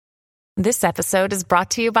This episode is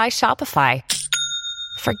brought to you by Shopify.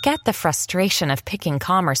 Forget the frustration of picking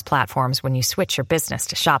commerce platforms when you switch your business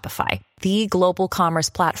to Shopify, the global commerce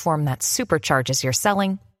platform that supercharges your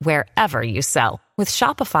selling wherever you sell. With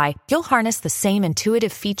Shopify, you'll harness the same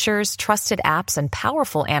intuitive features, trusted apps, and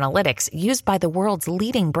powerful analytics used by the world's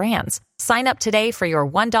leading brands. Sign up today for your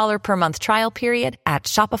 $1 per month trial period at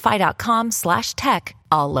shopify.com/tech,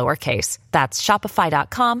 all lowercase. That's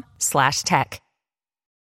shopify.com/tech.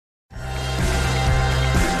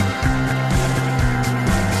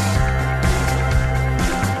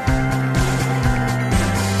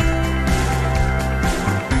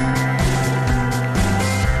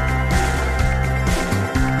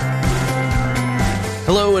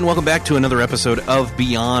 Hello and welcome back to another episode of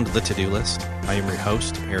Beyond the To-Do List. I am your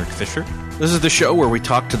host, Eric Fisher. This is the show where we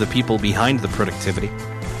talk to the people behind the productivity.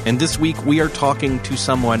 And this week we are talking to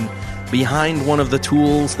someone behind one of the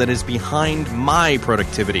tools that is behind my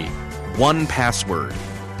productivity, 1Password.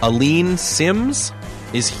 Aline Sims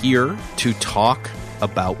is here to talk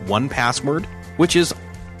about 1Password, which is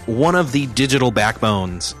one of the digital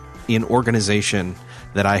backbones in organization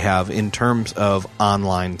that I have in terms of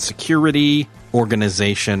online security,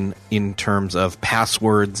 organization in terms of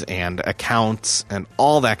passwords and accounts and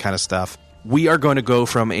all that kind of stuff. We are going to go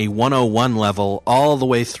from a 101 level all the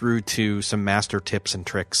way through to some master tips and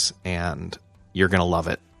tricks, and you're going to love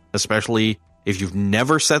it. Especially if you've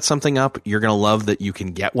never set something up, you're going to love that you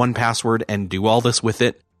can get 1Password and do all this with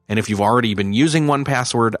it. And if you've already been using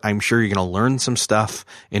 1Password, I'm sure you're going to learn some stuff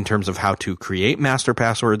in terms of how to create master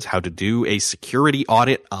passwords, how to do a security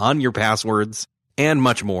audit on your passwords, and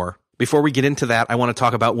much more. Before we get into that, I want to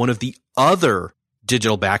talk about one of the other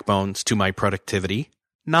digital backbones to my productivity,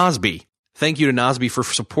 Nozbe. Thank you to Nozbe for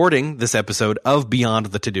supporting this episode of Beyond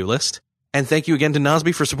the To-Do List. And thank you again to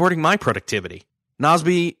Nozbe for supporting my productivity.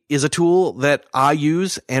 Nozbe is a tool that I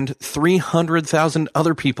use and 300,000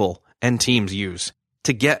 other people and teams use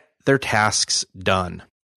to get their tasks done.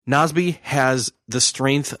 Nozbe has the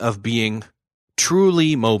strength of being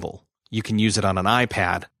truly mobile. You can use it on an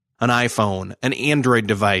iPad, an iPhone, an Android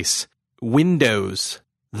device, Windows,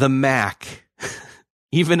 the Mac,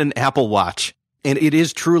 even an Apple Watch. And it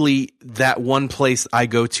is truly that one place I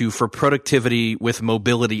go to for productivity with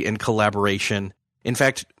mobility and collaboration. In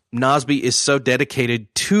fact, Nozbe is so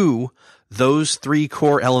dedicated to those three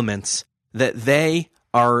core elements that they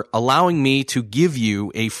are allowing me to give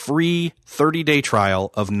you a free 30-day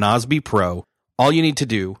trial of Nozbe Pro. All you need to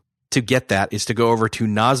do to get that is to go over to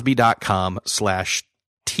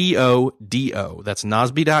nozbe.com/TODO. That's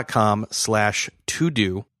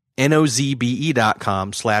nozbe.com/todo,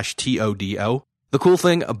 nozbe.com/TODO. The cool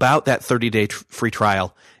thing about that 30-day free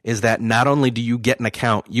trial is that not only do you get an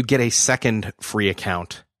account, you get a second free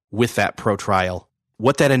account with that pro trial.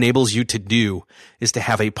 What that enables you to do is to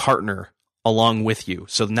have a partner along with you.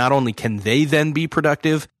 So not only can they then be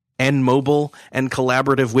productive and mobile and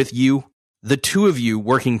collaborative with you, the two of you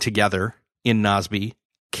working together in Nozbe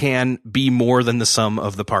can be more than the sum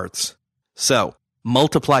of the parts. So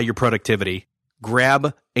multiply your productivity.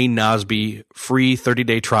 Grab a Nozbe free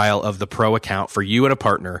 30-day trial of the pro account for you and a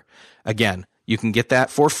partner. Again, you can get that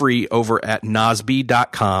for free over at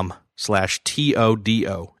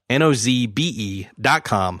nozbe.com/TODO,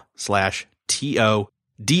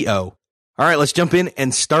 nozbe.com/TODO. All right, let's jump in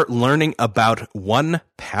and start learning about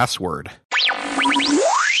 1Password.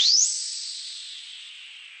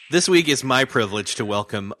 This week is my privilege to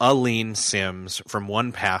welcome Aline Sims from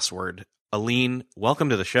 1Password. Aline, welcome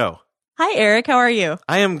to the show. Hi, Eric. How are you?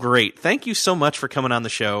 I am great. Thank you so much for coming on the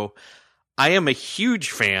show. I am a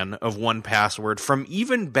huge fan of 1Password from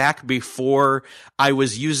even back before I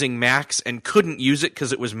was using Macs and couldn't use it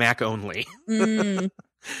because it was Mac only.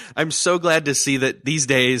 I'm so glad to see that these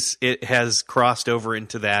days it has crossed over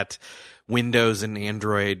into that Windows and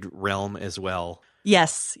Android realm as well.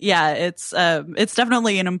 Yes. Yeah. It's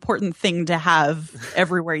definitely an important thing to have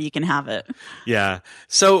everywhere you can have it. Yeah.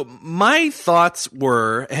 So my thoughts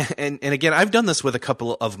were, and again, I've done this with a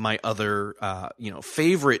couple of my other,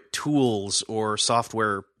 favorite tools or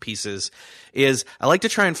software pieces, is I like to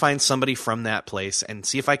try and find somebody from that place and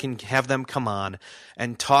see if I can have them come on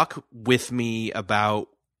and talk with me about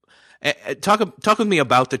Talk with me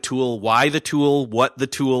about the tool, why the tool, what the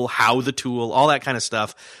tool, how the tool, all that kind of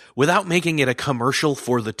stuff, without making it a commercial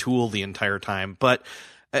for the tool the entire time. But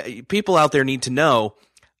people out there need to know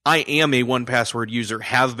I am a 1Password user,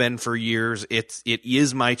 have been for years. It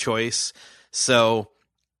is my choice. So,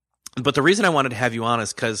 but the reason I wanted to have you on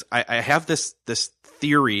is because I have this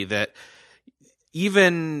theory that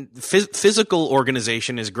even physical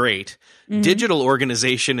organization is great. Mm-hmm. Digital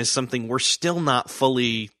organization is something we're still not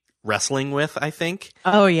fully wrestling with, I think.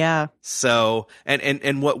 Oh, yeah. So,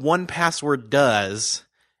 and what 1Password does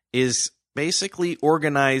is basically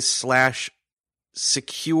organize /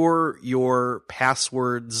 secure your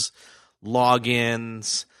passwords,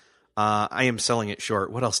 logins. I am selling it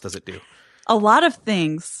short. What else does it do? A lot of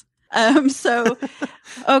things.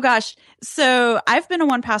 Oh gosh. So I've been a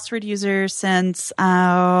 1Password user since,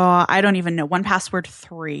 I don't even know, 1Password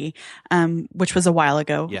 3, which was a while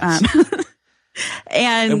ago. Yes.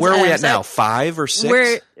 And where are we at now? 5 or 6?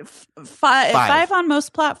 We're five on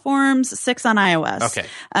most platforms, 6 on iOS.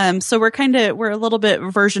 Okay. So we're a little bit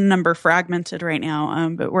version number fragmented right now.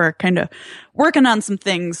 But we're kind of working on some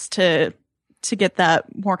things to get that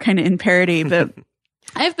more kind of in parity. But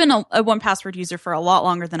I've been a 1Password user for a lot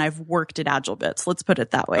longer than I've worked at AgileBits. Let's put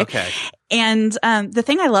it that way. Okay. And the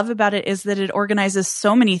thing I love about it is that it organizes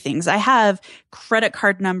so many things. I have credit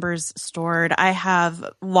card numbers stored. I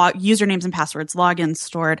have usernames and passwords, logins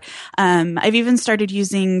stored. I've even started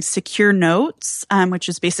using secure notes, which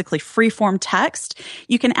is basically free-form text.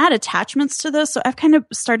 You can add attachments to those. So I've kind of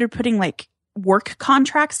started putting like work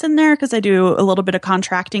contracts in there because I do a little bit of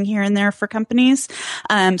contracting here and there for companies.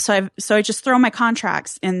 So I just throw my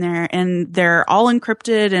contracts in there and they're all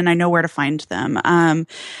encrypted and I know where to find them.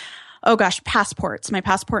 Oh gosh, passports. My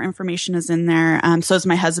passport information is in there. So is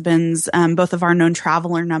my husband's, both of our known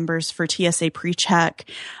traveler numbers for TSA PreCheck,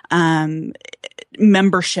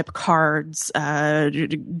 membership cards,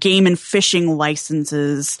 game and fishing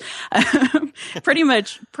licenses, pretty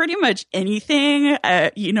much anything.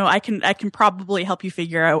 I can probably help you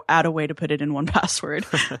figure out a way to put it in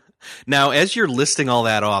 1Password. Now, as you're listing all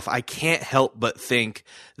that off, I can't help but think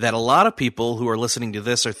that a lot of people who are listening to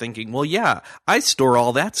this are thinking, well, yeah, I store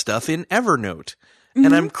all that stuff in Evernote. Mm-hmm.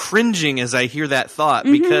 And I'm cringing as I hear that thought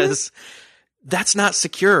because that's not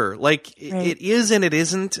secure. Like it is and it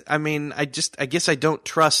isn't. I mean, I guess I don't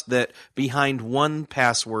trust that behind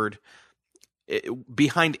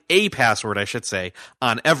behind a password, I should say,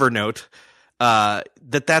 on Evernote,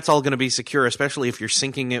 that's all going to be secure, especially if you're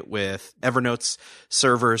syncing it with Evernote's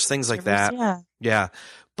servers, things like that. Yeah.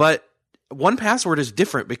 But 1Password is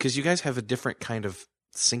different because you guys have a different kind of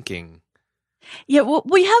syncing. Yeah, well,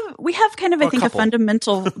 we have kind of, I think, a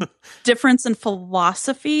fundamental difference in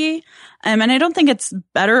philosophy. And I don't think it's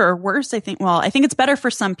better or worse. I think it's better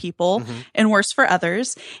for some people and worse for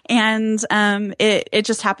others. And it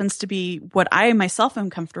just happens to be what I myself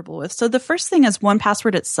am comfortable with. So the first thing is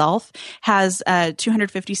 1Password itself has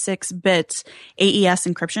 256-bit AES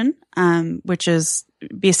encryption, which is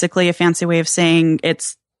basically a fancy way of saying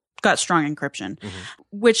it's got strong encryption,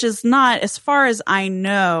 which is not, as far as I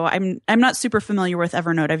know, I'm not super familiar with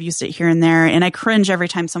Evernote. I've used it here and there, and I cringe every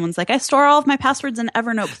time someone's like, I store all of my passwords in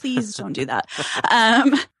Evernote. Please don't do that.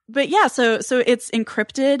 But yeah, so it's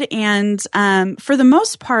encrypted, and for the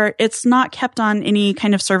most part, it's not kept on any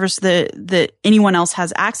kind of service that anyone else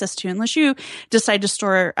has access to, unless you decide to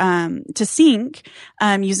store to sync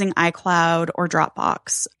using iCloud or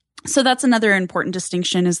Dropbox. So that's another important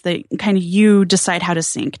distinction, is that kind of you decide how to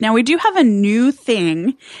sync. Now, we do have a new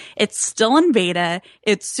thing. It's still in beta.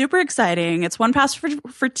 It's super exciting. It's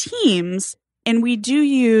 1Password for Teams. And we do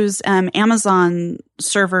use Amazon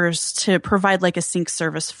servers to provide like a sync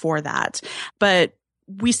service for that. But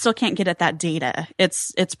we still can't get at that data.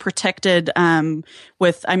 It's protected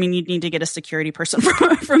you'd need to get a security person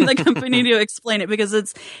from the company to explain it,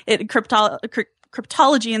 because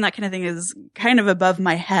cryptology and that kind of thing is kind of above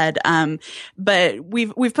my head. But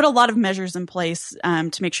we've put a lot of measures in place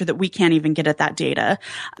to make sure that we can't even get at that data.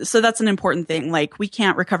 So that's an important thing. Like, we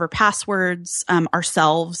can't recover passwords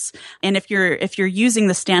ourselves. And if you're using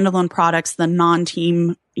the standalone products, the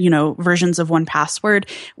non-team versions of 1Password,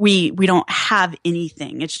 we don't have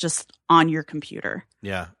anything. It's just on your computer.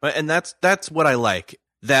 Yeah. And that's what I like.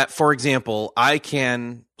 That, for example, I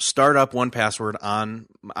can start up 1Password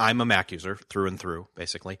I'm a Mac user through and through,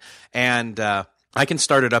 basically. And I can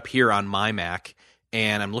start it up here on my Mac,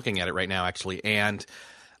 and I'm looking at it right now, actually. And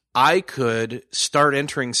I could start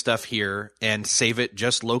entering stuff here and save it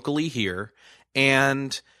just locally here.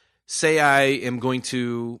 And say I am going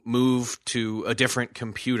to move to a different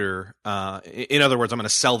computer. In other words, I'm going to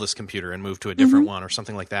sell this computer and move to a different one or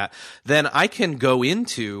something like that. Then I can go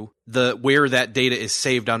into where that data is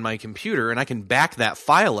saved on my computer, and I can back that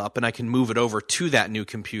file up, and I can move it over to that new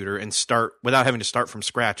computer and start without having to start from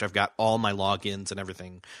scratch. I've got all my logins and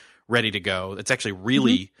everything ready to go. It's actually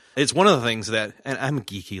really, it's one of the things that, and I'm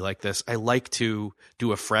geeky like this, I like to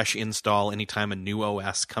do a fresh install anytime a new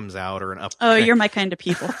OS comes out or an upgrade. Oh, you're my kind of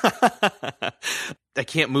people.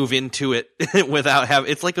 move into it without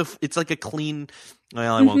having. It's like a clean.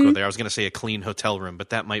 Well, I won't go there. I was going to say a clean hotel room,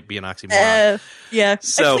 but that might be an oxymoron. Yeah,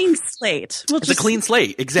 so, a clean slate. It's a clean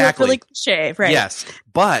slate, exactly. Really cliche, right? Yes,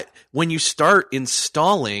 but when you start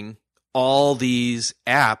installing all these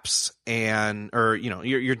apps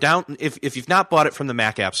you're down if you've not bought it from the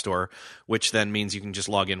Mac App Store, which then means you can just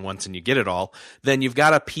log in once and you get it all, then you've got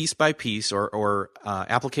to piece by piece or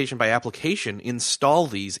application by application install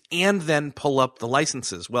these and then pull up the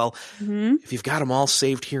licenses. Well, if you've got them all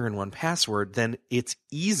saved here in 1Password, then it's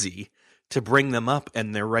easy to bring them up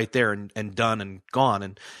and they're right there and done and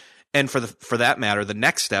gone. And for that matter, the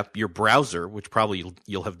next step, your browser, which probably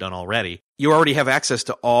you'll have done already, you already have access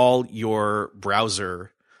to all your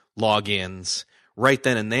browser logins right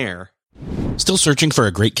then and there. Still searching for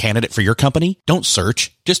a great candidate for your company? Don't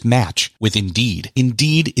search, just match with Indeed.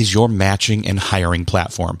 Indeed is your matching and hiring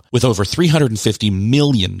platform with over 350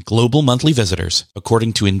 million global monthly visitors,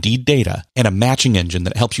 according to Indeed data, and a matching engine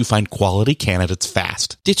that helps you find quality candidates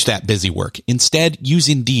fast. Ditch that busy work. Instead, use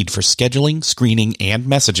Indeed for scheduling, screening, and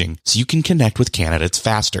messaging so you can connect with candidates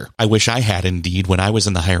faster. I wish I had Indeed when I was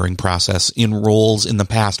in the hiring process in roles in the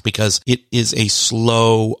past because it is a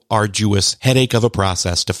slow, arduous headache of a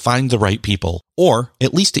process to find the right people. Or,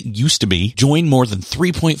 at least it used to be, join more than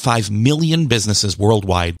 3.5 million businesses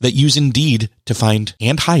worldwide that use Indeed to find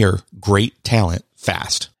and hire great talent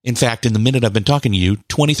fast. In fact, in the minute I've been talking to you,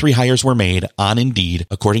 23 hires were made on Indeed,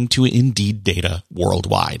 according to Indeed data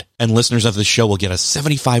worldwide. And listeners of this show will get a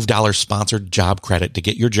 $75 sponsored job credit to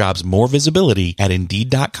get your jobs more visibility at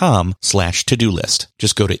Indeed.com/to-do list.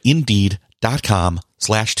 Just go to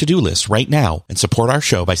Indeed.com/to-do list right now and support our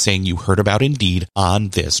show by saying you heard about Indeed on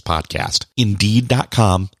this podcast.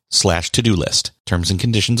 Indeed.com/to-do list. Terms and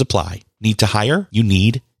conditions apply. Need to hire? You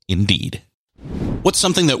need Indeed. What's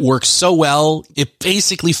something that works so well, it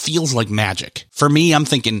basically feels like magic? For me, I'm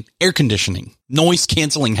thinking air conditioning, noise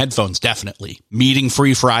canceling headphones, definitely.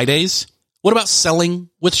 Meeting-free Fridays? What about selling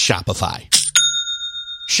with Shopify?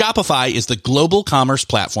 Shopify is the global commerce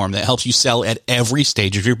platform that helps you sell at every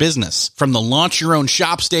stage of your business. From the launch your own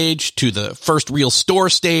shop stage to the first real store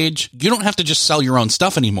stage, you don't have to just sell your own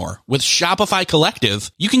stuff anymore. With Shopify Collective,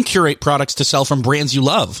 you can curate products to sell from brands you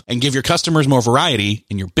love and give your customers more variety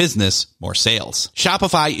and your business more sales.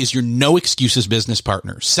 Shopify is your no excuses business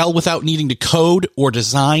partner. Sell without needing to code or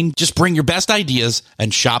design. Just bring your best ideas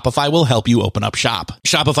and Shopify will help you open up shop.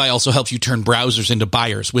 Shopify also helps you turn browsers into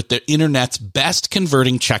buyers with the internet's best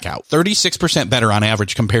converting checkout, 36% better on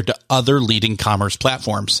average compared to other leading commerce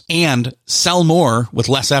platforms, and sell more with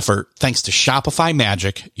less effort thanks to Shopify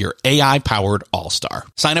Magic, your AI-powered all-star.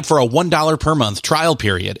 Sign up for a $1 per month trial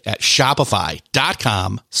period at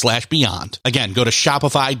shopify.com/beyond. Again, go to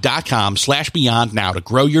shopify.com/beyond now to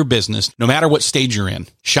grow your business no matter what stage you're in.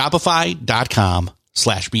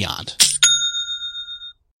 Shopify.com/beyond.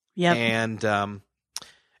 Yep. And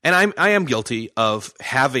I am guilty of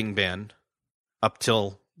having been, up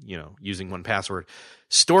till, using 1Password,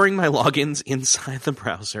 storing my logins inside the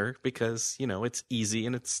browser because, it's easy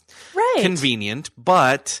and it's convenient,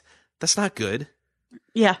 but that's not good.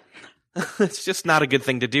 Yeah. It's just not a good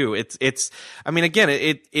thing to do. It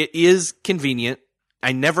is convenient.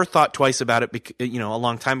 I never thought twice about it, a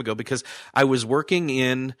long time ago, because I was working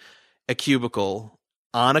in a cubicle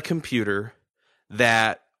on a computer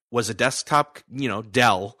that was a desktop,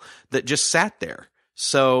 Dell, that just sat there.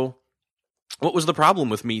 So what was the problem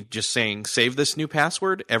with me just saying, save this new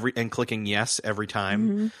password and clicking yes every time?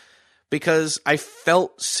 Mm-hmm. Because I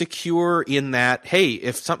felt secure in that, hey,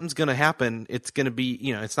 if something's going to happen, it's going to be,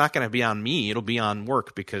 it's not going to be on me. It'll be on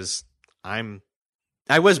work because I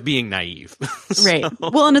was being naive. Right.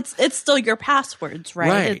 Well, and it's still your passwords,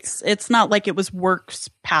 right? It's not like it was work's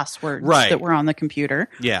passwords that were on the computer.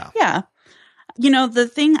 Yeah. Yeah.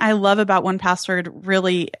 The thing I love about 1Password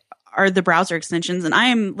really are the browser extensions. And I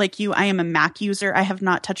am like you, I am a Mac user. I have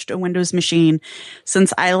not touched a Windows machine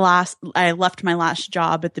since I left my last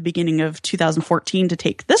job at the beginning of 2014 to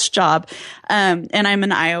take this job. And I'm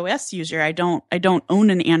an iOS user. I don't own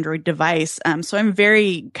an Android device. So I'm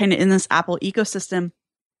very kind of in this Apple ecosystem.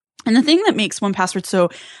 And the thing that makes 1Password so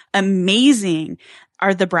amazing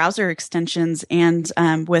are the browser extensions. And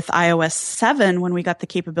with iOS 7, when we got the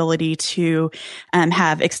capability to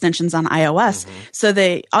have extensions on iOS, so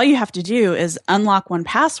all you have to do is unlock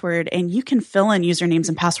 1Password and you can fill in usernames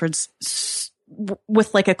and passwords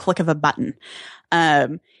with like a click of a button.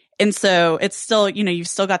 And so it's still, you've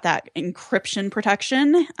still got that encryption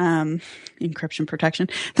protection, the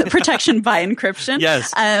protection by encryption.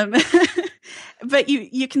 Yes. But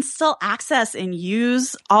you can still access and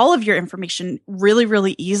use all of your information really,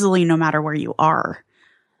 really easily, no matter where you are.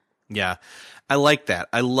 Yeah. I like that.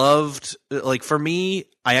 I loved, like, for me,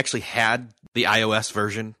 I actually had the iOS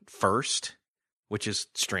version first, which is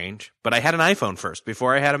strange, but I had an iPhone first.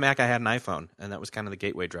 Before I had a Mac, I had an iPhone, and that was kind of the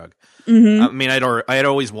gateway drug. Mm-hmm. I mean, I had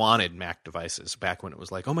always wanted Mac devices back when it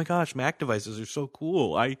was like, oh my gosh, Mac devices are so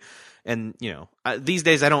cool. These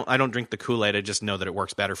days I don't drink the Kool-Aid. I just know that it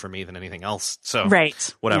works better for me than anything else. So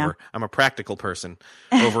right. Whatever. Yeah. I'm a practical person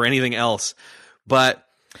over anything else. But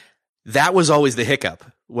that was always the hiccup,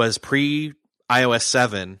 was pre-iOS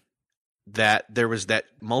 7, that there was that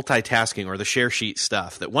multitasking or the share sheet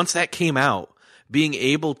stuff, that once that came out, being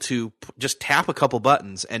able to just tap a couple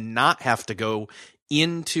buttons and not have to go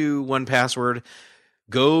into 1Password,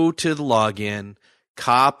 go to the login,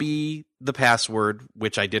 copy the password,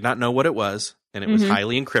 which I did not know what it was, and it was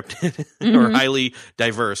highly encrypted or highly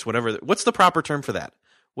diverse, whatever. What's the proper term for that?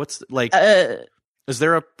 What's like, is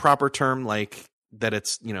there a proper term like that?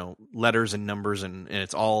 It's, letters and numbers and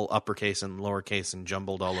it's all uppercase and lowercase and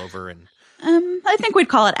jumbled all over. And I think we'd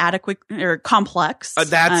call it adequate or complex.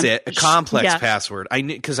 That's it. A complex password. I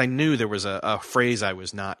knew, because I knew there was a phrase I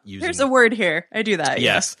was not using. There's a word here. I do that.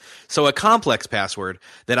 Yes. Yeah. So a complex password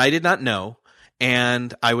that I did not know,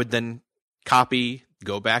 and I would then copy,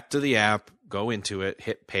 go back to the app, go into it,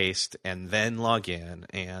 hit paste, and then log in.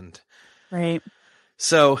 And right.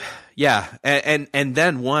 So yeah, and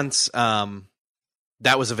then once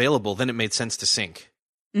that was available, then it made sense to sync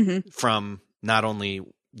from not only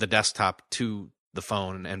the desktop to the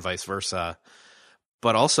phone and vice versa,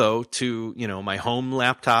 but also to, my home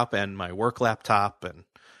laptop and my work laptop and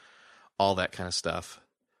all that kind of stuff.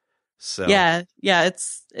 So yeah,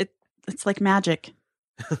 it's like magic.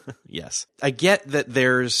 Yes. I get that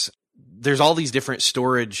there's all these different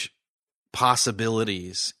storage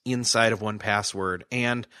possibilities inside of 1Password,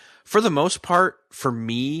 and for the most part, for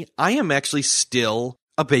me, I am actually still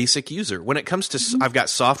a basic user. When it comes to I've got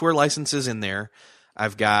software licenses in there,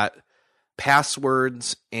 I've got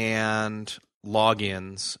passwords and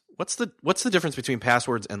logins. What's the difference between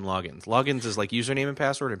passwords and logins? Logins is like username and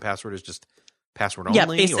password is just password only?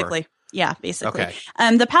 Yeah, basically.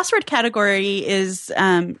 Okay. The password category is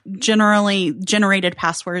generally generated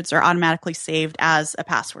passwords are automatically saved as a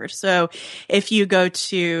password. So if you go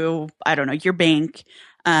to, I don't know, your bank's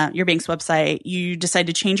website, you decide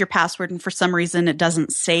to change your password and for some reason it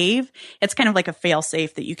doesn't save, it's kind of like a fail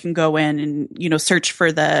safe that you can go in and, search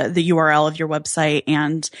for the URL of your website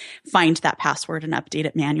and find that password and update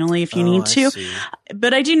it manually if you need to.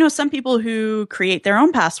 But I do know some people who create their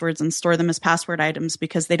own passwords and store them as password items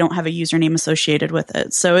because they don't have a username associated with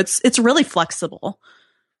it. So it's really flexible.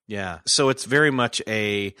 Yeah. So it's very much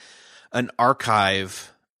an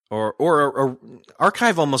archive. Or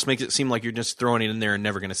archive almost makes it seem like you're just throwing it in there and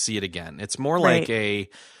never going to see it again. It's more like a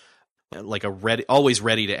ready, always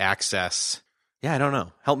ready to access. Yeah, I don't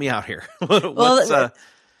know. Help me out here.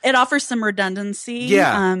 It offers some redundancy.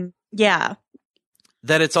 Yeah. Yeah.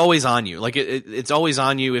 That it's always on you. Like it's always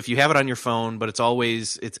on you if you have it on your phone, but it's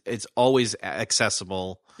always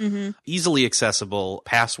accessible. Easily accessible,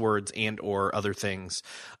 passwords and or other things.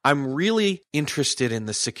 I'm really interested in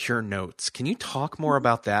the secure notes. Can you talk more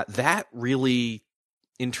about that? That really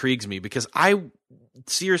intrigues me because I'm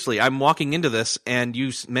walking into this and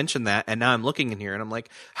you mentioned that, and now I'm looking in here and I'm like,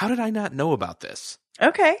 how did I not know about this?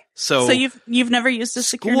 Okay. So you've never used a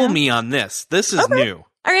secure note? School me on this. This is new.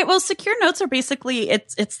 All right. Well, secure notes are basically,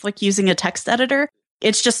 it's like using a text editor.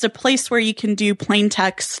 It's just a place where you can do plain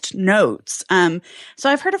text notes. So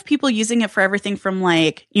I've heard of people using it for everything from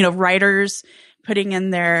writers putting in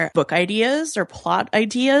their book ideas or plot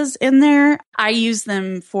ideas in there. I use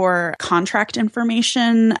them for contract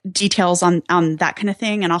information, details on that kind of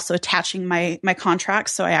thing, and also attaching my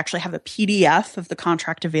contracts. So I actually have a PDF of the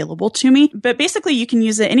contract available to me. But basically, you can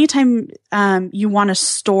use it anytime you want to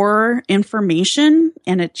store information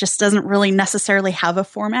and it just doesn't really necessarily have a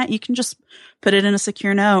format. You can just put it in a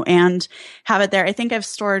secure note and have it there. I think I've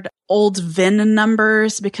stored old VIN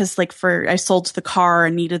numbers because I sold the car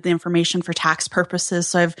and needed the information for tax purposes.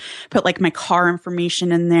 So I've put my car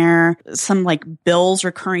information in there, some bills,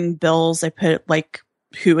 recurring bills. I put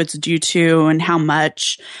who it's due to and how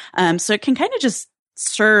much. So it can kind of just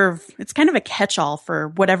serve, it's kind of a catch-all for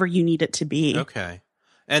whatever you need it to be. Okay.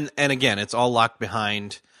 And again, it's all locked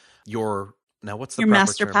behind now what's the your proper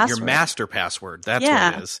master term? password. Your master password. That's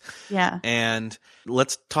what it is. Yeah. And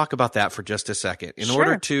let's talk about that for just a second. In Sure.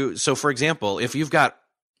 order to, so for example, if you've got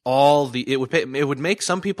it would make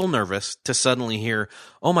some people nervous to suddenly hear,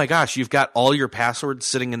 oh my gosh, you've got all your passwords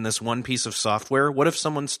sitting in this one piece of software. What if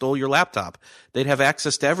someone stole your laptop? They'd have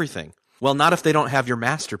access to everything. Well, not if they don't have your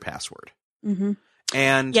master password. Mm-hmm.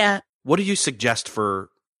 And what do you suggest for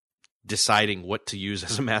deciding what to use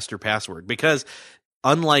as a master password, because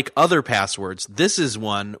unlike other passwords, this is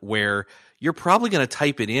one where you're probably going to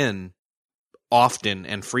type it in often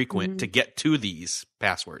and frequent to get to these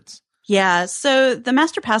passwords. Yeah. So the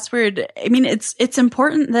master password, I mean, it's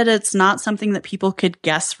important that it's not something that people could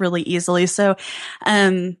guess really easily. So,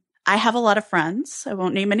 I have a lot of friends, I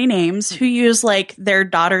won't name any names, who use like their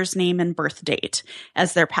daughter's name and birth date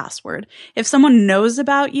as their password. If someone knows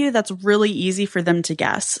about you, that's really easy for them to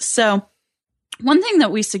guess. So one thing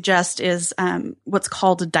that we suggest is what's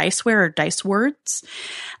called Diceware or Dice Words.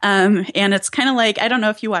 And it's kind of like, I don't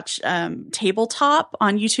know if you watch Tabletop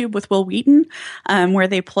on YouTube with Will Wheaton, where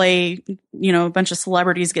they play, a bunch of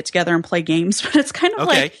celebrities get together and play games. But it's kind of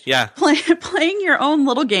playing your own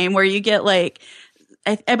little game where you get like,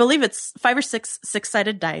 I believe it's 5 or 6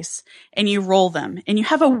 six-sided dice, and you roll them, and you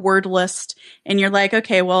have a word list, and you're like,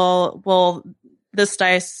 okay, well, this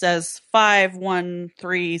dice says 5, 1,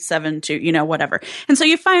 3, 7, 2, whatever. And so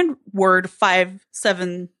you find word 5,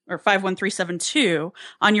 7, or 5, 1, 3, 7, 2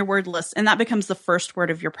 on your word list, and that becomes the first word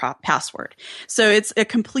of your password. So it's a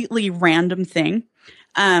completely random thing.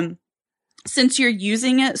 Since you're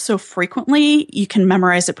using it so frequently, you can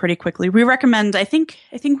memorize it pretty quickly. We recommend, I think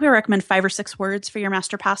we recommend 5 or 6 words for your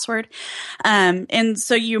master password. And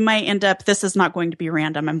so you might end up, this is not going to be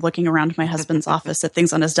random. I'm looking around my husband's office at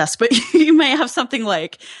things on his desk, but you may have something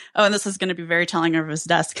like, and this is going to be very telling of his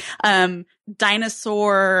desk.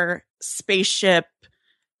 Dinosaur, spaceship,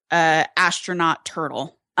 astronaut,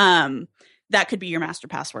 turtle. That could be your master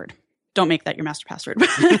password. Don't make that your master password.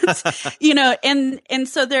 And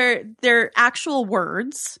so they're actual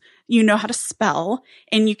words, how to spell,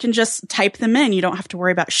 and you can just type them in. You don't have to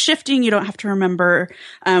worry about shifting. You don't have to remember,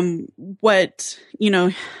 if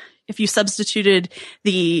you substituted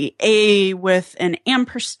the A with an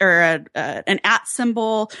ampersand or an at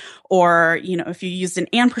symbol, or, if you used an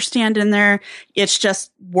ampersand in there, it's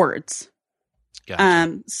just words.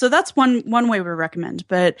 Gotcha. So that's one way we recommend,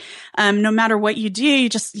 but, no matter what you do,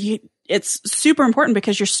 it's super important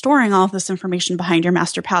because you're storing all of this information behind your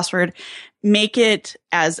master password. Make it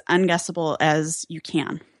as unguessable as you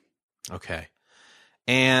can. Okay.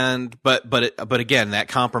 And, but again, that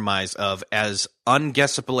compromise of as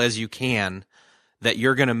unguessable as you can, that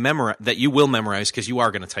you're going to memorize, that you will memorize, because you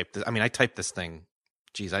are going to type this. I mean, I typed this thing.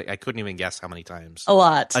 Geez, I couldn't even guess how many times. A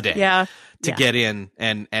lot. A day. Yeah. To get in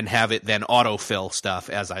and have it then autofill stuff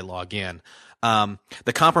as I log in.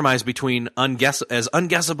 The compromise between as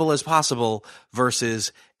unguessable as possible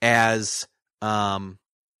versus as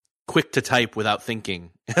quick to type without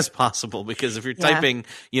thinking as possible. Because if you're typing,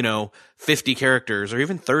 50 characters or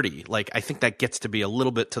even 30, like, I think that gets to be a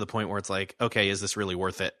little bit to the point where it's like, okay, is this really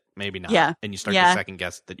worth it? Maybe not. Yeah. And you start to second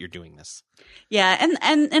guess that you're doing this. Yeah.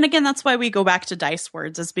 And again, that's why we go back to dice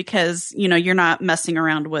words, is because, you're not messing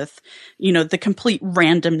around with, the complete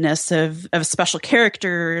randomness of special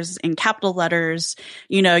characters and capital letters.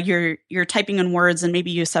 You're typing in words, and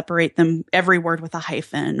maybe you separate them, every word with a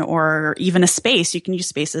hyphen or even a space. You can use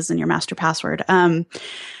spaces in your master password.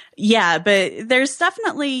 Yeah, but there's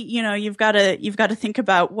definitely, you've got to think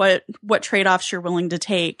about what trade-offs you're willing to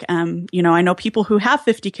take. I know people who have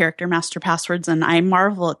 50 character master passwords, and I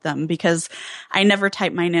marvel at them because I never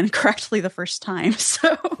type mine in correctly the first time.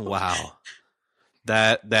 So wow,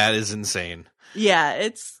 that is insane. Yeah,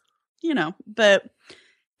 it's, but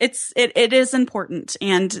it is important.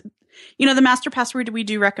 And the master password we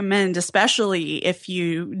do recommend, especially if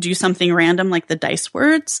you do something random like the dice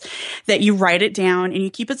words, that you write it down and you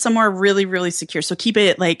keep it somewhere really, really secure. So keep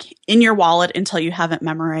it like in your wallet until you have it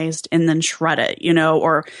memorized, and then shred it,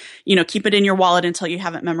 or keep it in your wallet until you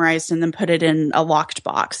have it memorized, and then put it in a locked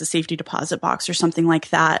box, a safety deposit box or something like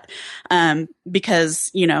that. Because,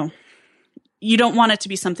 you don't want it to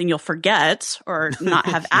be something you'll forget or not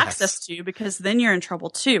have access to, because then you're in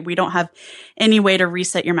trouble too. We don't have any way to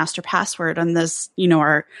reset your master password on this,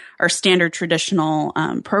 our standard traditional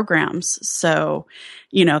programs. So,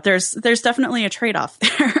 there's definitely a trade-off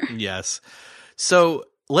there. Yes. So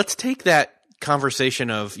let's take that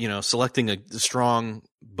conversation of, selecting a strong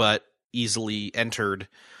but easily entered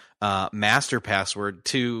master password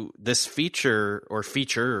to this feature or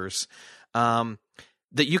features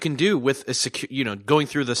that you can do with a going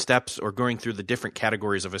through the steps or going through the different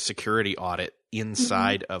categories of a security audit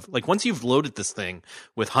inside of, like, once you've loaded this thing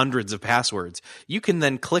with hundreds of passwords, you can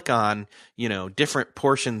then click on, different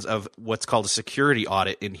portions of what's called a security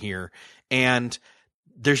audit in here. And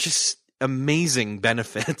there's just amazing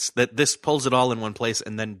benefits that this pulls it all in one place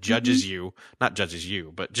and then judges you, not judges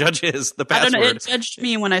you, but judges the password. I don't know, it judged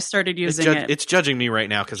me when I started using it. It's judging me right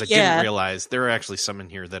now because I didn't realize there are actually some in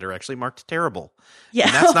here that are actually marked terrible. Yeah.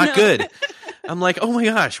 And that's not good. I'm like, oh my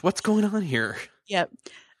gosh, what's going on here? Yep.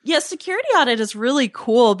 Yeah, security audit is really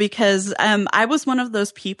cool because I was one of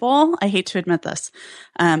those people. I hate to admit this.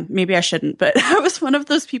 Maybe I shouldn't, but I was one of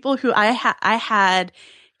those people who I had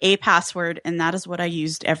a password, and that is what I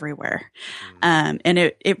used everywhere. And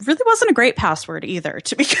it really wasn't a great password either,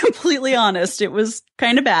 to be completely honest. It was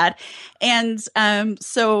kind of bad. And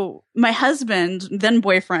so my husband, then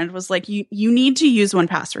boyfriend, was like, you need to use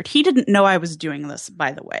 1Password. He didn't know I was doing this,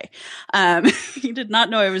 by the way. He did not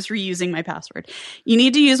know I was reusing my password. You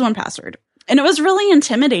need to use 1Password. And it was really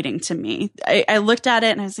intimidating to me. I looked at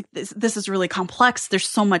it and I was like, this is really complex. There's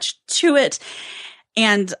so much to it.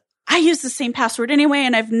 And I use the same password anyway,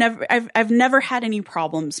 and I've never had any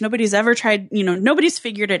problems. Nobody's ever tried, nobody's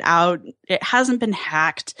figured it out. It hasn't been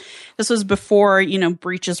hacked. This was before,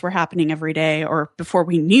 breaches were happening every day, or before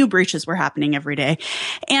we knew breaches were happening every day.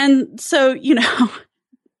 And so,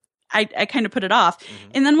 I kind of put it off.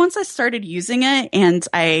 Mm-hmm. And then once I started using it and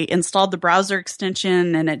I installed the browser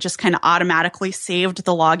extension, and it just kind of automatically saved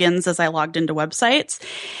the logins as I logged into websites.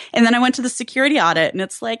 And then I went to the security audit, and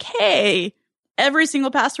it's like, hey, every single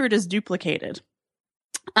password is duplicated.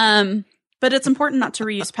 But it's important not to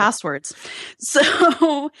reuse passwords. So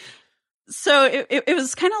it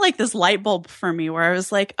was kind of like this light bulb for me where I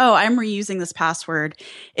was like, oh, I'm reusing this password.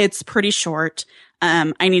 It's pretty short.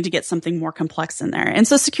 I need to get something more complex in there. And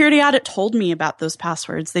so security audit told me about those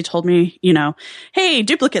passwords. They told me, hey,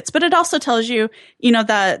 duplicates, but it also tells you,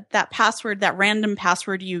 that password, that random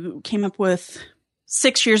password you came up with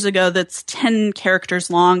 6 years ago that's 10 characters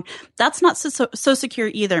long, that's not so secure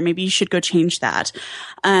either. Maybe you should go change that.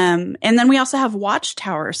 And then we also have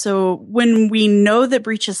Watchtower. So when we know that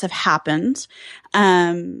breaches have happened,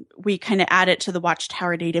 we kind of add it to the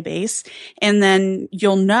Watchtower database, and then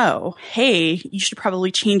you'll know, hey, you should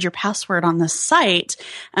probably change your password on this site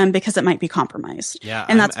because it might be compromised. Yeah,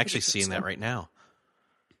 and I'm actually seeing that right now.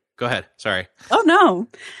 Go ahead. Sorry. Oh, no.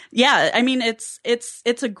 Yeah, I mean, it's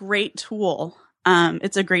a great tool.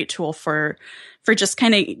 It's a great tool for just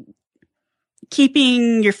kind of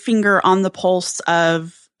keeping your finger on the pulse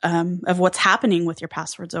of what's happening with your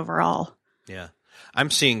passwords overall. Yeah. I'm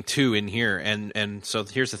seeing 2 in here. And so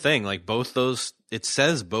here's the thing, like it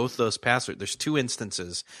says both those passwords. There's 2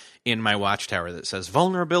 instances in my Watchtower that says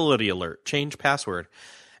vulnerability alert, change password.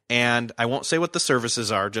 And I won't say what the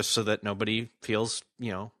services are just so that nobody feels,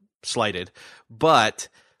 slighted, but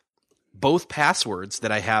both passwords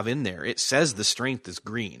that I have in there, it says the strength is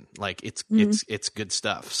green. Like it's good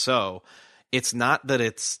stuff. So it's not that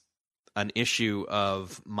it's an issue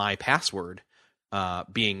of my password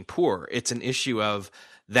being poor. It's an issue of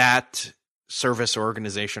that service or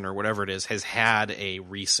organization or whatever it is has had a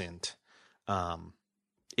recent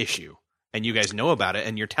issue, and you guys know about it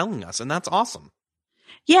and you're telling us, and that's awesome.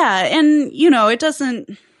 Yeah. And it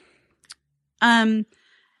doesn't,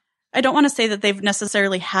 I don't want to say that they've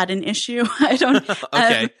necessarily had an issue. I don't,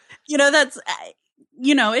 okay. That's,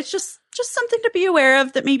 it's just something to be aware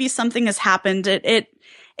of, that maybe something has happened. It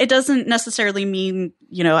doesn't necessarily mean,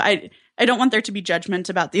 I don't want there to be judgment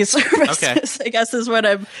about these services, okay. I guess is what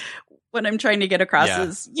I'm trying to get across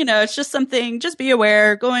is, it's just something, just be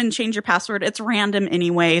aware, go and change your password. It's random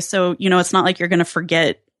anyway. So, it's not like you're going to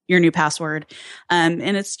forget your new password. And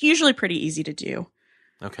it's usually pretty easy to do.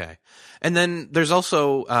 Okay. And then there's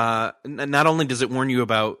also, not only does it warn you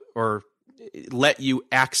about or let you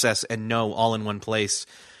access and know all in one place,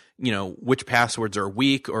 which passwords are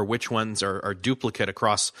weak or which ones are duplicate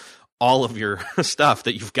across all of your stuff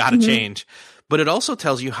that you've got to change, but it also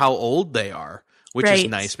tells you how old they are, which is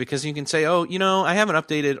nice because you can say, oh, I haven't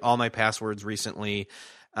updated all my passwords recently.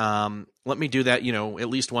 Let me do that, at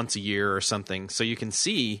least once a year or something. So you can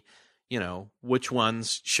see, which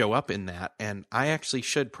ones show up in that. And I actually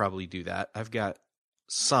should probably do that. I've got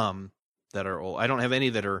some that are old. I don't have any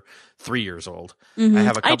that are 3 years old. I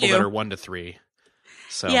have a couple that are 1 to 3.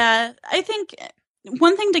 So yeah, I think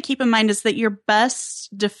one thing to keep in mind is that your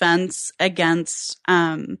best defense against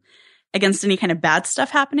any kind of bad stuff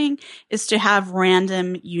happening is to have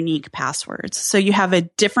random, unique passwords. So you have a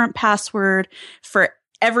different password for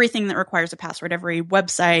everything that requires a password, every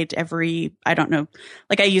website, I don't know,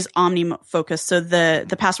 like I use OmniFocus. So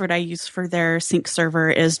the password I use for their sync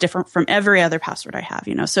server is different from every other password I have,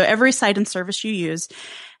 so every site and service you use,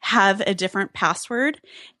 have a different password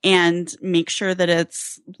and make sure that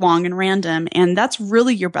it's long and random. And that's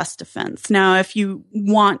really your best defense. Now, if you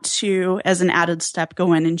want to, as an added step,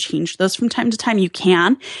 go in and change those from time to time, you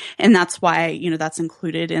can. And that's why, that's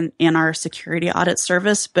included in our security audit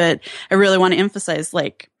service. But I really want to emphasize,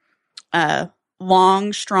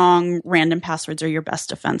 long, strong, random passwords are your best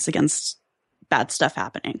defense against bad stuff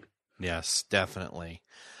happening. Yes, definitely.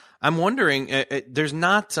 I'm wondering, there's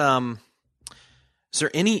not, is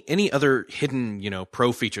there any other hidden,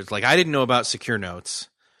 pro features? Like, I didn't know about Secure Notes.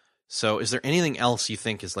 So is there anything else you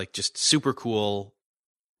think is like just super cool,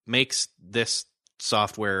 makes this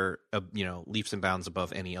software, leaps and bounds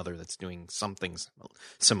above any other that's doing something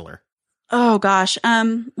similar? Oh gosh.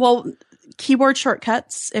 Well, keyboard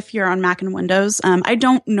shortcuts, if you're on Mac and Windows, I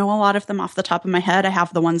don't know a lot of them off the top of my head. I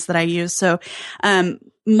have the ones that I use. So,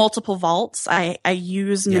 multiple vaults. I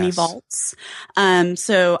use mini vaults.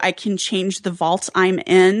 So I can change the vault I'm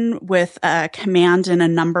in with a command and a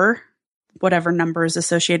number, whatever number is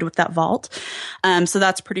associated with that vault. So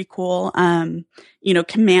that's pretty cool.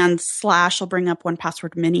 Command / will bring up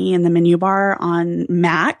 1Password Mini in the menu bar on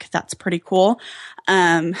Mac. That's pretty cool.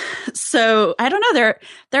 So I don't know.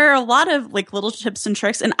 There are a lot of like little tips and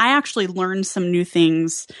tricks, and I actually learn some new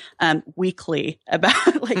things, weekly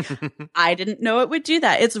about like, I didn't know it would do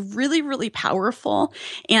that. It's really, really powerful.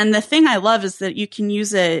 And the thing I love is that you can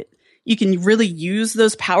really use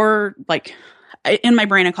those power, like, in my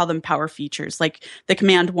brain, I call them power features, like the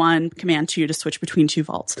command 1, command 2 to switch between 2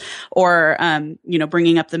 vaults, or,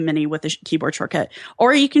 bringing up the mini with a keyboard shortcut,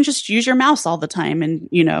 or you can just use your mouse all the time and,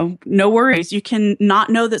 no worries. You can not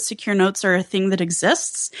know that Secure Notes are a thing that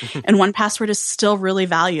exists and 1Password is still really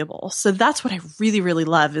valuable. So that's what I really, really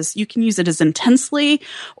love is you can use it as intensely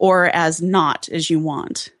or as not as you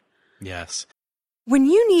want. Yes. When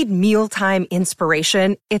you need mealtime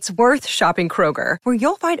inspiration, it's worth shopping Kroger, where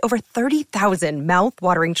you'll find over 30,000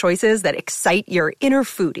 mouth-watering choices that excite your inner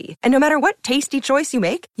foodie. And no matter what tasty choice you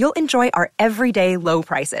make, you'll enjoy our everyday low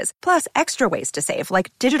prices, plus extra ways to save,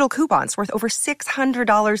 like digital coupons worth over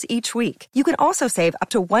 $600 each week. You can also save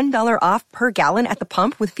up to $1 off per gallon at the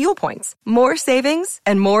pump with fuel points. More savings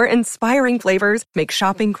and more inspiring flavors make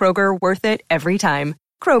shopping Kroger worth it every time.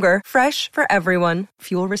 Kroger, fresh for everyone.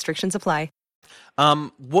 Fuel restrictions apply.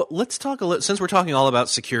 Let's talk a little, since we're talking all about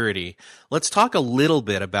security, let's talk a little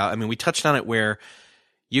bit about, we touched on it where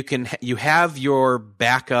you have your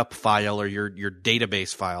backup file or your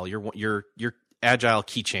database file, your Agile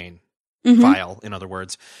keychain file, in other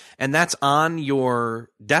words, and that's on your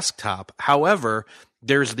desktop. However,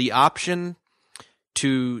 there's the option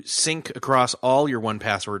to sync across all your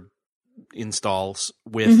 1Password installs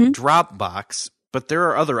with Dropbox, but there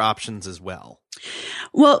are other options as well.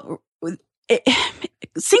 Well,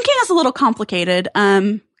 syncing is a little complicated.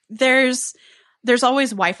 There's always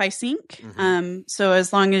Wi-Fi sync. So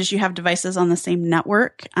as long as you have devices on the same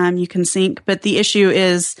network, you can sync. But the issue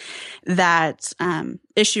is that,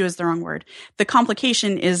 issue is the wrong word. The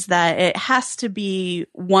complication is that it has to be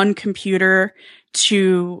one computer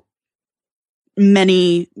to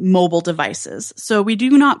many mobile devices. So we do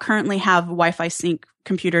not currently have Wi-Fi sync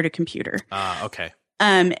computer to computer. Okay.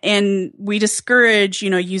 And we discourage,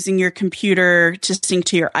 using your computer to sync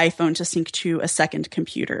to your iPhone to sync to a second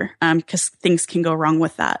computer, because things can go wrong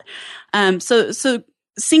with that. So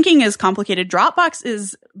syncing is complicated. Dropbox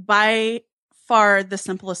is by far the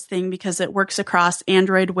simplest thing because it works across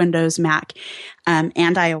Android, Windows, Mac, and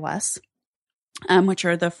iOS, which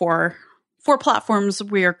are the four platforms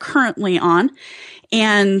we are currently on.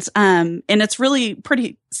 And it's really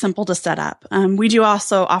pretty simple to set up. We do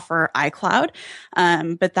also offer iCloud,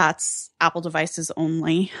 but that's Apple devices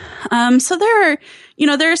only. So there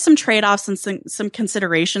are some trade-offs and some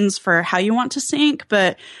considerations for how you want to sync,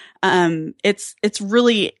 but it's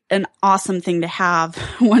really an awesome thing to have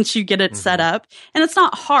once you get it set up. And it's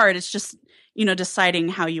not hard. It's just, deciding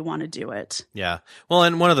how you want to do it. Yeah. Well,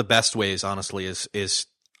 and one of the best ways, honestly, is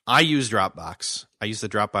I use Dropbox. I use the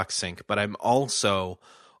Dropbox sync, but I'm also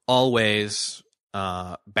always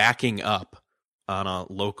backing up on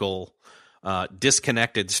a local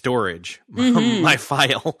disconnected storage my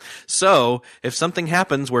file. So if something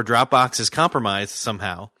happens where Dropbox is compromised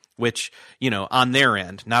somehow, which, on their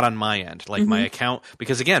end, not on my end, like my account,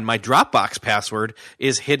 because again, my Dropbox password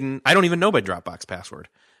is hidden. I don't even know my Dropbox password.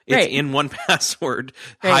 It's in 1Password,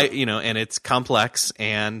 and it's complex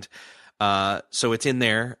and so it's in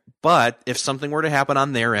there. But if something were to happen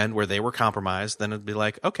on their end where they were compromised, then it'd be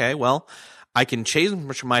like, okay, well, I can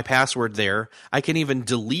change my password there. I can even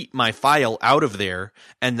delete my file out of there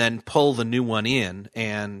and then pull the new one in.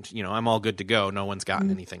 And, I'm all good to go. No one's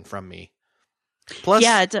gotten anything from me. Plus,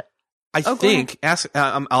 I think,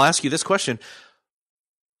 I'll ask you this question.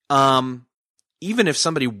 Even if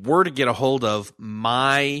somebody were to get a hold of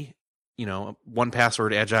my,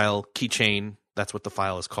 1Password Agile keychain, that's what the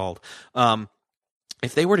file is called.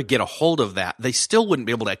 If they were to get a hold of that, they still wouldn't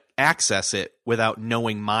be able to access it without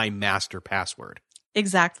knowing my master password.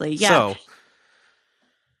 Exactly. Yeah. So,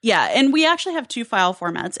 yeah. And we actually have 2 file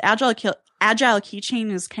formats, Agile Agile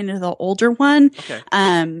Keychain is kind of the older one. Okay.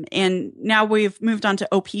 And now we've moved on to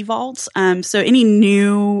OP Vault. So any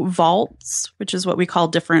new vaults, which is what we call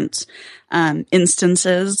different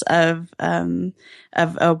instances of a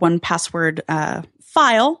 1Password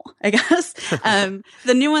file, I guess.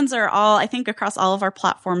 The new ones are all, I think, across all of our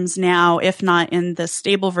platforms now, if not in the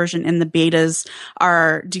stable version, in the betas,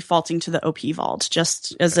 are defaulting to the OP Vault,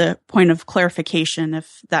 just as a point of clarification,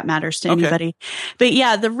 if that matters to anybody. But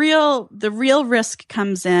yeah, the real risk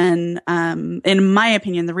comes in my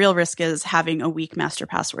opinion, the real risk is having a weak master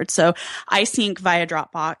password. So I sync via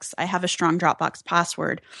Dropbox. I have a strong Dropbox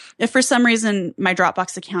password. If for some reason my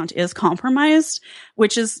Dropbox account is compromised,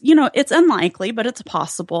 which is, it's unlikely, but it's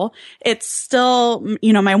possible, it's still,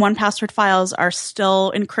 my 1Password files are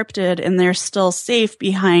still encrypted and they're still safe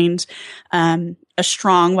behind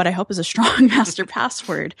what I hope is a strong master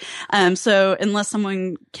password. So unless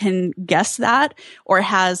someone can guess that or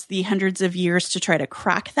has the hundreds of years to try to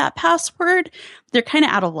crack that password, they're kind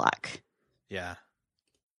of out of luck. Yeah.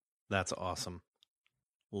 That's awesome.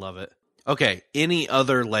 Love it. Okay. Any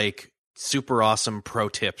other super awesome pro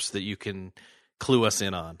tips that you can clue us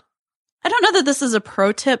in on? I don't know that this is a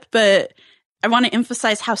pro tip, but I want to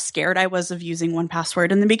emphasize how scared I was of using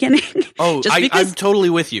 1Password in the beginning. Oh, I'm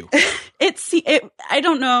totally with you. I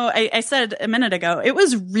don't know. I said a minute ago, it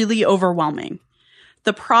was really overwhelming.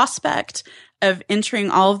 The prospect of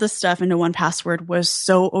entering all of this stuff into 1Password was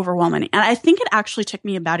so overwhelming. And I think it actually took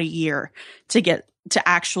me about a year to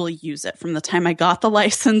actually use it, from the time I got the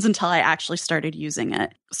license until I actually started using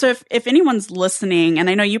it. So if anyone's listening, and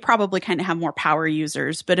I know you probably kind of have more power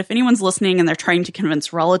users, but if anyone's listening and they're trying to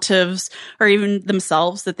convince relatives or even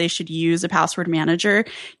themselves that they should use a password manager,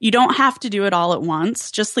 you don't have to do it all at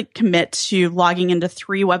once. Just commit to logging into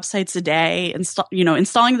 3 websites a day,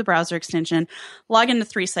 installing the browser extension, log into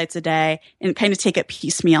 3 sites a day, and kind of take it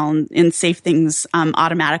piecemeal and save things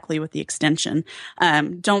automatically with the extension.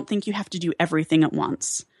 Don't think you have to do everything at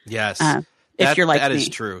once. Yes. If you're like that me. is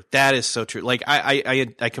true. That is so true.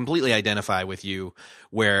 I completely identify with you,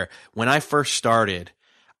 where when I first started,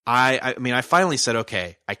 I finally said,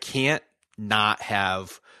 okay, I can't not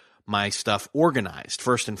have my stuff organized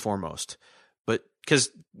first and foremost. But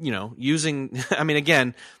because, using,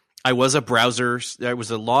 again, I was a browser, I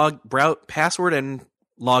was a password and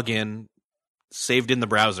login saved in the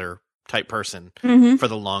browser type person for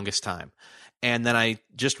the longest time. And then I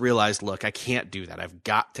just realized, look, I can't do that. I've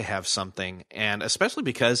got to have something. And especially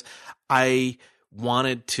because I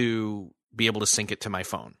wanted to be able to sync it to my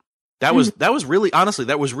phone. That was really, honestly,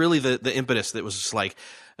 that was really the impetus. That was just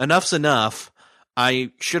enough's enough.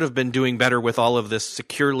 I should have been doing better with all of this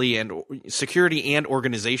security and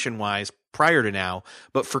organization wise prior to now.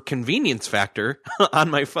 But for convenience factor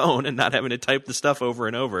on my phone and not having to type the stuff over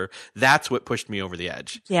and over, that's what pushed me over the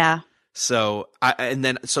edge. Yeah. So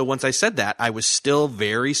once I said that, I was still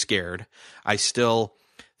very scared. I still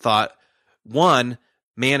thought, 1,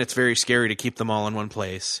 man, it's very scary to keep them all in one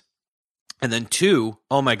place. And then 2,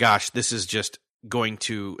 oh my gosh, this is just going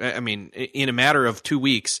to, in a matter of 2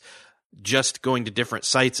 weeks, just going to different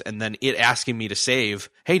sites and then it asking me to save.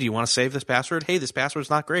 Hey, do you want to save this password? Hey, this password's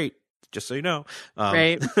not great. Just so you know.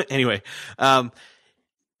 Right. Anyway,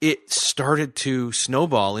 it started to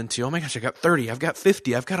snowball into, oh my gosh, I got 30, I've got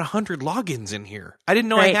 50, I've got 100 logins in here. I didn't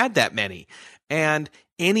know I had that many. And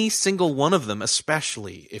any single one of them,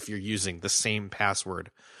 especially if you're using the same password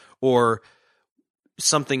or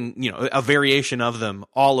something, a variation of them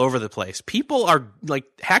all over the place. People are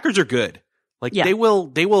hackers are good. They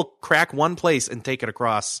will crack one place and take it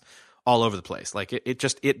across all over the place.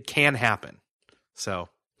 It can happen. So,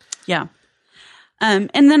 yeah. And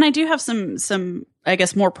then I do have some, I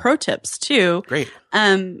guess, more pro tips too. Great.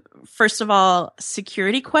 First of all,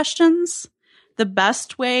 security questions. The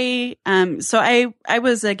best way. So I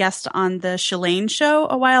was a guest on the Shalane show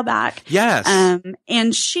a while back. Yes.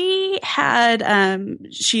 And she had,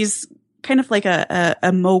 she's kind of like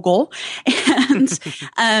a mogul,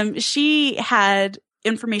 and she had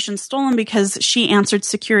information stolen because she answered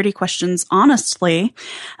security questions honestly.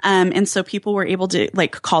 And so people were able to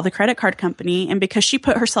call the credit card company. And because she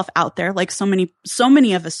put herself out there, like so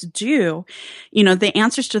many of us do, the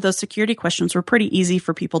answers to those security questions were pretty easy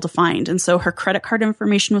for people to find. And so her credit card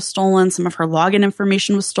information was stolen. Some of her login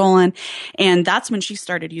information was stolen. And that's when she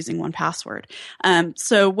started using 1Password.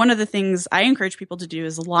 So one of the things I encourage people to do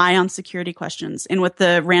is lie on security questions. And with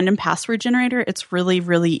the random password generator, it's really,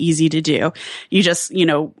 really easy to do. You just,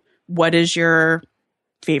 what is your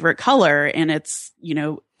favorite color? And it's,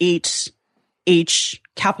 H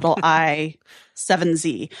capital I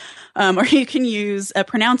 7Z, or you can use a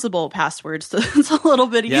pronounceable password. So it's a little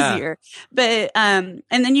bit easier, but, and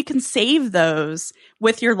then you can save those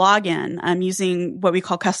with your login, using what we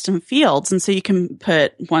call custom fields. And so you can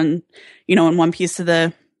put one, in one piece of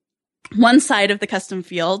the one side of the custom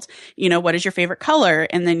field, what is your favorite color?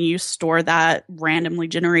 And then you store that randomly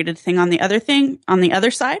generated thing on the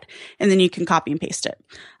other side, and then you can copy and paste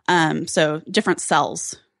it. So different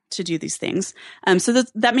cells to do these things. So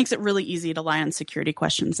that makes it really easy to lie on security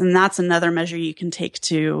questions. And that's another measure you can take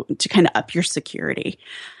to kind of up your security.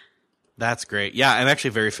 That's great. Yeah, I'm actually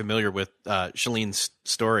very familiar with Shalene's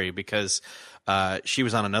story because she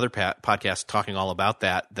was on another podcast talking all about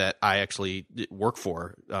that I actually work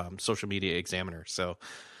for, Social Media Examiner. So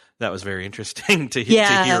that was very interesting to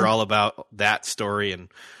hear all about that story and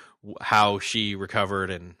how she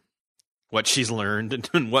recovered and what she's learned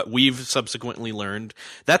and what we've subsequently learned.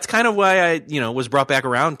 That's kind of why I, was brought back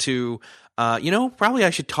around to, probably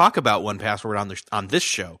I should talk about 1Password on this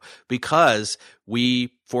show, because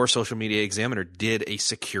we, for Social Media Examiner, did a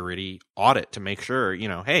security audit to make sure,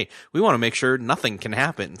 hey, we want to make sure nothing can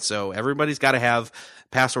happen. So everybody's got to have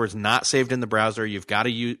passwords not saved in the browser. You've got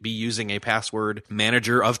to be using a password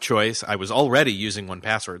manager of choice. I was already using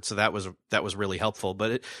 1Password, so that was really helpful.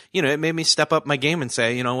 But it made me step up my game and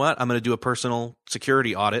say, you know what, I'm going to do a personal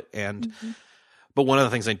security audit. And but one of the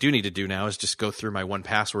things I do need to do now is just go through my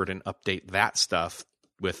 1Password and update that stuff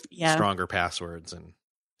with stronger passwords. And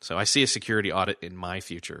so I see a security audit in my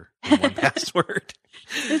future in 1Password.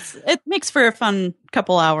 It makes for a fun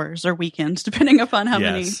couple hours or weekends, depending upon how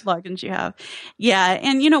many logins you have. Yeah.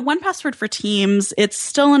 And, 1Password for Teams, it's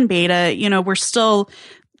still in beta. We're still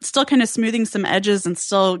kind of smoothing some edges and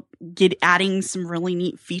still adding some really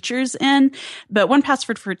neat features in. But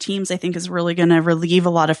 1Password for Teams, I think, is really going to relieve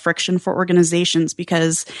a lot of friction for organizations,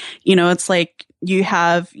 because, it's like you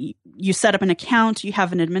set up an account, you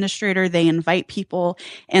have an administrator, they invite people,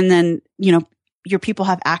 and then, your people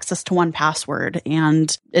have access to 1Password,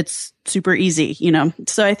 and it's super easy,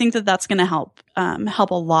 So I think that that's going to help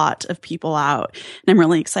a lot of people out. And I'm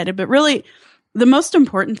really excited. But really, the most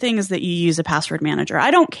important thing is that you use a password manager. I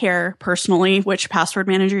don't care personally which password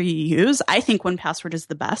manager you use. I think 1Password is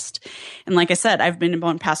the best. And like I said, I've been a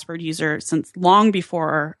 1Password user since long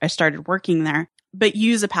before I started working there. But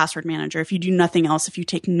use a password manager. If you do nothing else, if you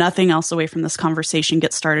take nothing else away from this conversation,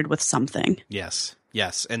 get started with something. Yes.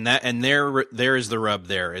 And there is the rub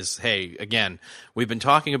there is, hey, again, we've been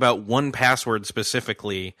talking about 1Password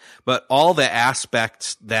specifically, but all the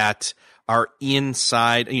aspects that are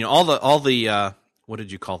inside, all the what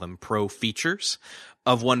did you call them? Pro features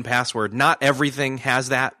of 1Password. Not everything has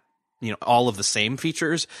that, all of the same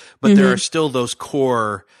features, but there are still those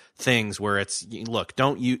core things where it's, look,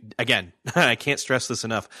 again, I can't stress this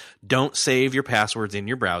enough. Don't save your passwords in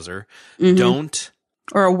your browser. Don't.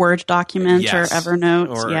 Or a Word document or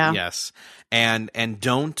Evernote. Yes. And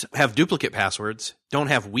don't have duplicate passwords. Don't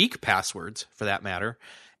have weak passwords, for that matter.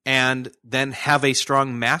 And then have a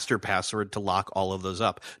strong master password to lock all of those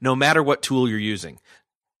up, no matter what tool you're using.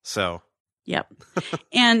 So. Yep.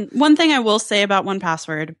 And one thing I will say about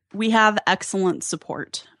 1Password, we have excellent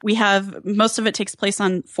support. Most of it takes place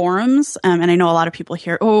on forums. And I know a lot of people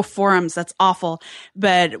hear, oh, forums, that's awful.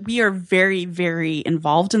 But we are very, very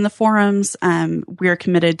involved in the forums. We are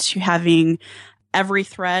committed to having every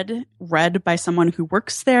thread read by someone who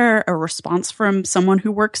works there, a response from someone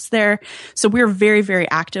who works there. So we're very, very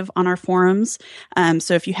active on our forums.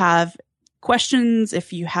 So if you have questions,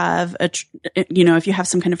 if you have if you have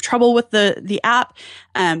some kind of trouble with the app,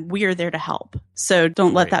 we are there to help. So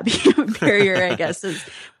don't let that be a barrier, I guess.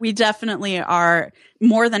 We definitely are.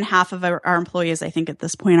 More than half of our employees, I think at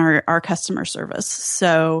this point, are customer service.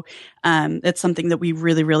 So it's something that we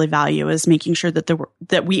really, really value, is making sure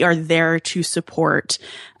that we are there to support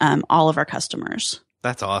all of our customers.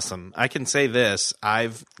 That's awesome. I can say this.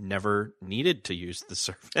 I've never needed to use the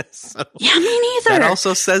service. So yeah, me neither. That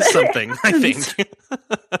also says something, I think.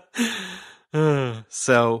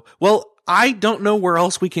 So, well, I don't know where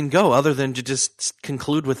else we can go other than to just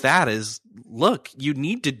conclude with that is, look, you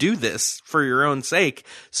need to do this for your own sake.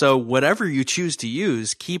 So whatever you choose to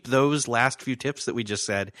use, keep those last few tips that we just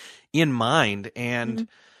said in mind. And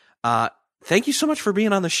thank you so much for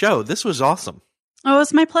being on the show. This was awesome. Oh,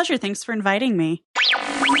 it's my pleasure. Thanks for inviting me.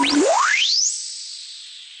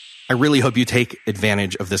 I really hope you take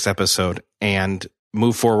advantage of this episode and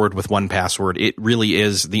move forward with 1Password. It really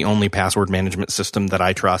is the only password management system that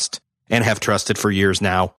I trust and have trusted for years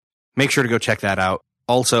now. Make sure to go check that out.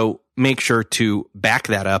 Also, make sure to back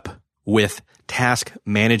that up with task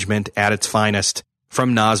management at its finest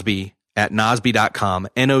from Nozbe. at nozbe.com,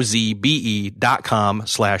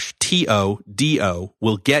 nozbe.com/TODO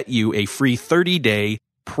will get you a free 30-day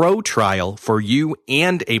pro trial for you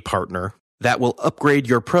and a partner that will upgrade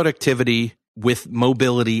your productivity with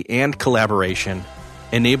mobility and collaboration,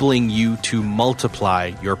 enabling you to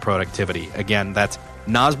multiply your productivity. Again, that's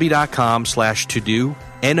nozbe.com/todo,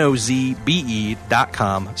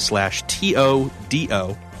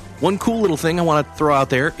 nozbe.com/TODO. One cool little thing I want to throw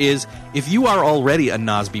out there is if you are already a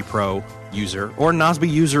Nozbe Pro user or Nozbe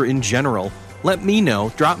user in general, let me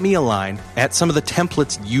know, drop me a line at some of the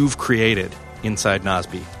templates you've created inside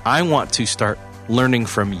Nozbe. I want to start learning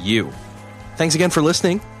from you. Thanks again for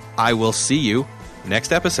listening. I will see you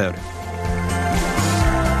next episode.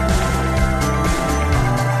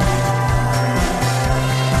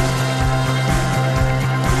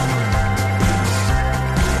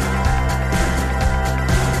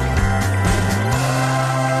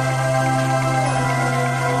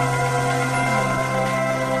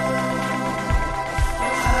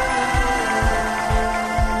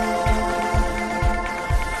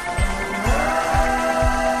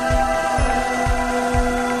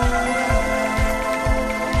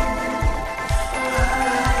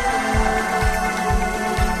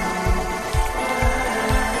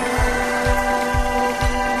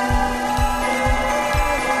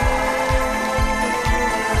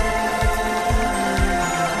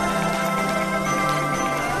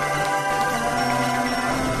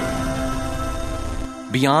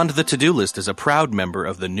 Beyond the To-Do List is a proud member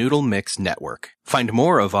of the Noodle Mix Network. Find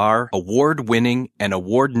more of our award-winning and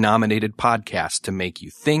award-nominated podcasts to make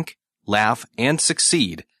you think, laugh, and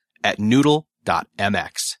succeed at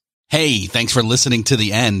noodle.mx. Hey, thanks for listening to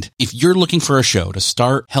the end. If you're looking for a show to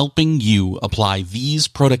start helping you apply these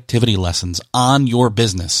productivity lessons on your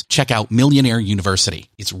business, check out Millionaire University.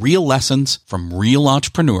 It's real lessons from real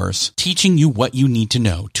entrepreneurs teaching you what you need to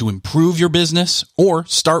know to improve your business or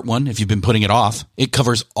start one if you've been putting it off. It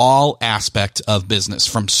covers all aspects of business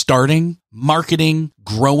from starting, marketing,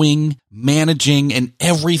 growing, managing, and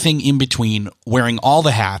everything in between, wearing all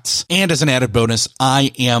the hats. And as an added bonus,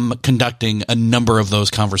 I am conducting a number of those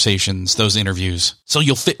conversations, those interviews. So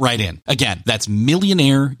you'll fit right in. Again, that's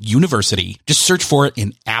Millionaire University. Just search for it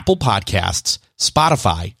in Apple Podcasts,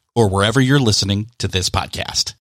 Spotify, or wherever you're listening to this podcast.